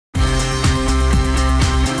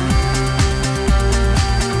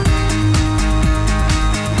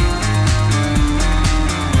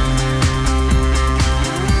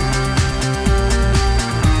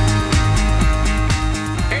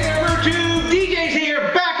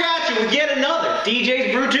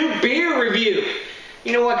DJs BrewTube beer review.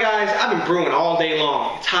 You know what, guys? I've been brewing all day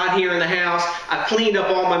long. It's hot here in the house. I cleaned up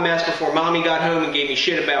all my mess before Mommy got home and gave me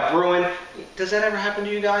shit about brewing. Does that ever happen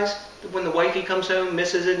to you guys? When the wifey comes home,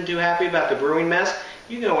 Mrs. isn't too happy about the brewing mess?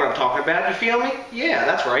 You know what I'm talking about. You feel me? Yeah,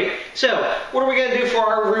 that's right. So, what are we going to do for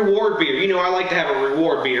our reward beer? You know I like to have a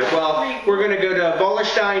reward beer. Well, we're going to go to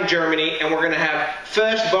Wallerstein, Germany, and we're going to have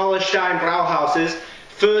Fürst Wallerstein Brauhaus's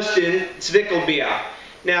 4.7 Zwickelbier.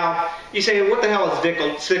 Now, you say, what the hell is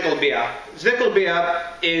Zwickelbier? Zwickelbier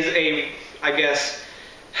is a, I guess,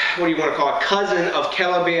 what do you want to call it, cousin of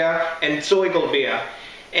Kellerbier and Zwickelbier.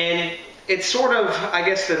 And it's sort of, I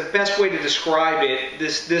guess the best way to describe it,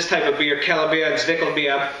 this type of beer, Kellerbier and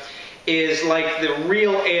Zwickelbier, is like the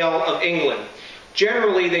real ale of England.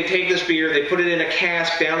 Generally, they take this beer, they put it in a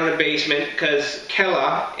cask down in the basement, because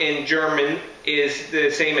Keller in German is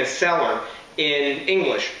the same as cellar in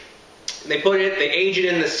English. They put it, they age it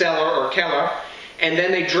in the cellar or Keller, and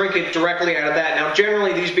then they drink it directly out of that. Now,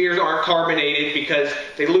 generally, these beers aren't carbonated because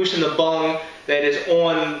they loosen the bung that is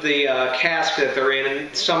on the cask that they're in,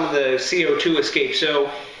 and some of the CO2 escapes.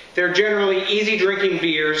 So they're generally easy drinking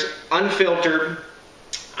beers, unfiltered,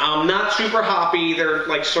 not super hoppy. They're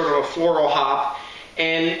like sort of a floral hop.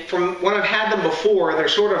 And from when I've had them before, they're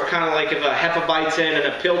sort of kind of like if a Hefeweizen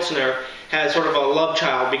and a Pilsner has sort of a love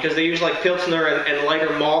child, because they use like Pilsner and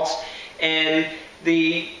lighter malts. And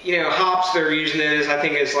the hops they're using I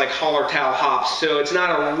think is like Hallertau hops. So it's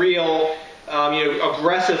not a real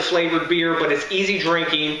aggressive flavored beer, but it's easy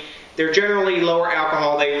drinking. They're generally lower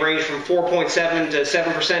alcohol. They range from 4.7 to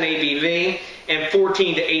 7% ABV and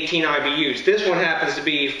 14 to 18 IBUs. This one happens to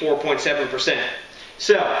be 4.7%.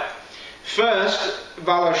 So, Fürst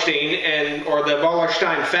Wallerstein, or the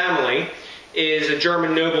Wallerstein family, is a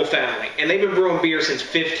German noble family, and they've been brewing beer since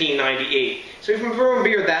 1598. So if you've been brewing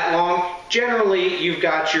beer that long, generally you've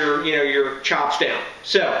got your chops down.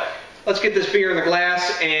 So let's get this beer in the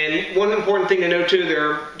glass. And one important thing to note too,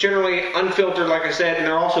 they're generally unfiltered, like I said, and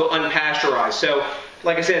they're also unpasteurized. So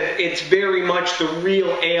like I said, it's very much the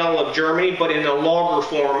real ale of Germany, but in a lager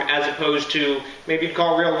form, as opposed to, maybe you'd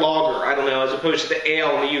call it real lager, I don't know, as opposed to the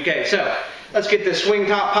ale in the UK. So let's get this swing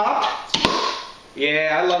top popped.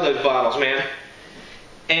 Yeah, I love those bottles, man.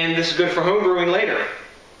 And this is good for home brewing later.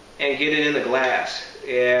 And get it in the glass.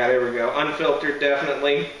 Yeah, there we go. Unfiltered,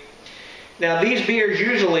 definitely. Now, these beers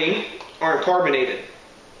usually aren't carbonated.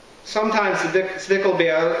 Sometimes the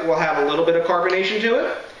Zwickelbier will have a little bit of carbonation to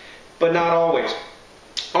it, but not always.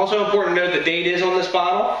 Also important to note the date is on this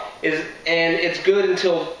bottle, and it's good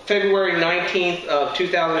until February 19th of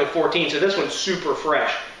 2014, so this one's super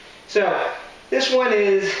fresh. So, this one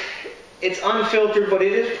is, it's unfiltered, but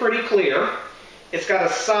it is pretty clear. It's got a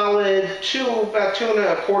solid about 2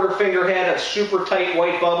 1/4 finger head of super tight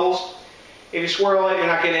white bubbles. If you swirl it, you're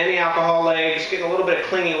not getting any alcohol legs. Getting a little bit of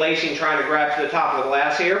clingy lacing trying to grab to the top of the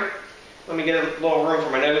glass here. Let me get a little room for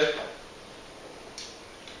my nose.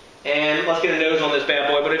 And let's get a nose on this bad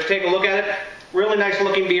boy. But if you take a look at it, really nice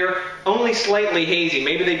looking beer. Only slightly hazy.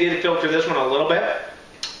 Maybe they did filter this one a little bit.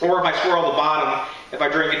 Or if I swirl the bottom, if I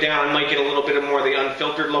drink it down, I might get a little bit more of the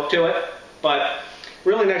unfiltered look to it. But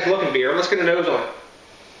really nice looking beer. Let's get a nose on it.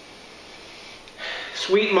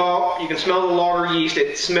 Sweet malt. You can smell the lager yeast.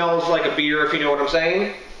 It smells like a beer, if you know what I'm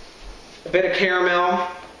saying. A bit of caramel.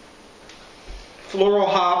 Floral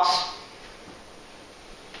hops.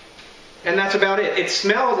 And that's about it. It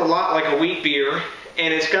smells a lot like a wheat beer,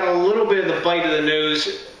 and it's got a little bit of the bite of the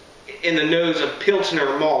nose, in the nose of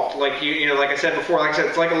Pilsner malt. Like like I said before, like I said,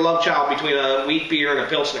 it's like a love child between a wheat beer and a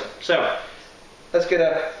Pilsner. So, let's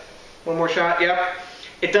get one more shot. Yep.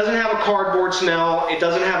 It doesn't have a cardboard smell. It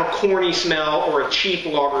doesn't have a corny smell or a cheap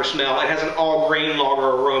lager smell. It has an all-grain lager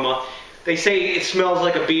aroma. They say it smells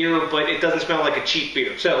like a beer, but it doesn't smell like a cheap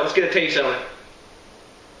beer. So, let's get a taste of it.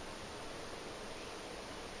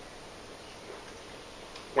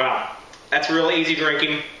 Wow, that's real easy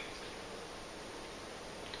drinking.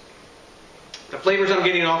 The flavors I'm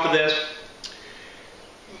getting off of this,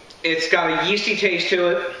 it's got a yeasty taste to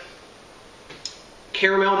it,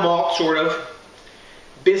 caramel malt sort of,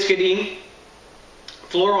 biscuity,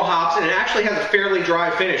 floral hops, and it actually has a fairly dry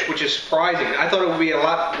finish, which is surprising. I thought it would be a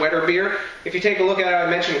lot wetter beer. If you take a look at it, I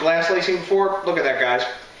mentioned glass lacing before. Look at that, guys.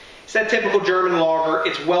 It's that typical German lager.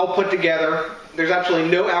 It's well put together. There's absolutely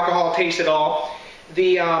no alcohol taste at all.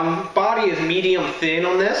 The body is medium thin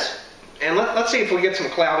on this, and let's see if we get some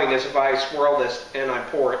cloudiness if I swirl this and I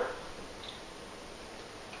pour it.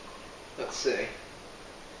 Let's see.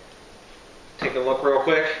 Take a look real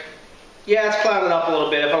quick. Yeah, it's clouded up a little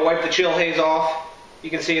bit. If I wipe the chill haze off, you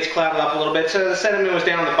can see it's clouded up a little bit. So the sediment was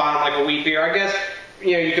down at the bottom like a wheat beer. I guess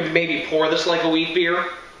you could maybe pour this like a wheat beer,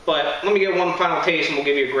 But let me get one final taste and we'll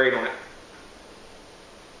give you a grade on it.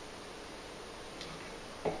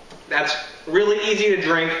 That's really easy to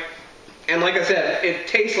drink, and like I said, it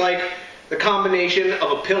tastes like the combination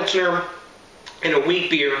of a Pilsner and a wheat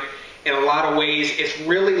beer in a lot of ways. It's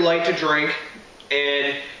really light to drink,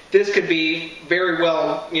 and this could be very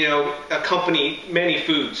well, you know, accompany many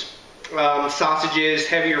foods. Sausages,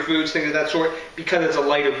 heavier foods, things of that sort, because it's a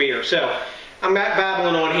lighter beer. So, I'm not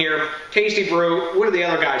babbling on here. Tasty brew. What do the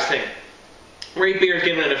other guys think? Rate Beer is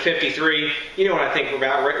giving it a 53. You know what I think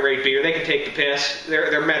about Rate Beer. They can take the piss.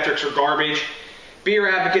 Their metrics are garbage. Beer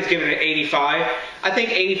Advocate's giving it an 85. I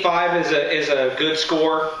think 85 is a good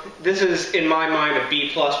score. This is, in my mind, a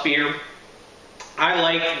B+ beer. I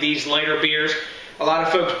like these lighter beers. A lot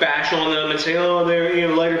of folks bash on them and say, oh, they're, you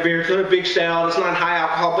know, lighter beer, it's not a big stout, it's not high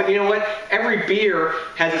alcohol. But you know what? Every beer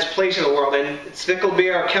has its place in the world, and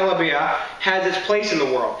Zwickelbier or Zwickelbier has its place in the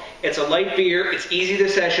world. It's a light beer, it's easy to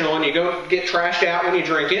session on, you don't get trashed out when you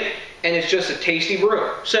drink it, and it's just a tasty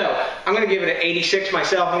brew. So, I'm going to give it an 86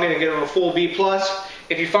 myself. I'm going to give it a full B+.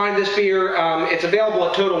 If you find this beer, it's available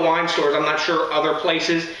at Total Wine stores. I'm not sure other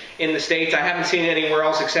places in the States. I haven't seen it anywhere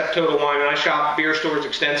else except Total Wine, and I shop beer stores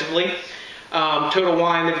extensively. Total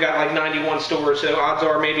Wine, they've got like 91 stores, so odds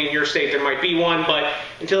are maybe in your state there might be one. But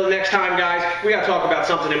until the next time, guys, we got to talk about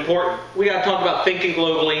something important. We got to talk about thinking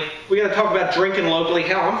globally. We got to talk about drinking locally.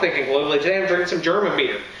 Hell, I'm thinking globally today. I'm drinking some German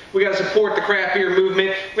beer. We got to support the craft beer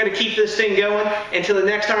movement. We're going to keep this thing going. Until the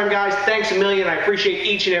next time, guys, thanks a million. I appreciate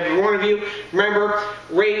each and every one of you. Remember,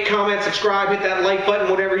 rate, comment, subscribe, hit that like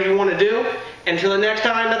button, whatever you want to do. Until the next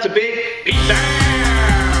time, that's a big peace out.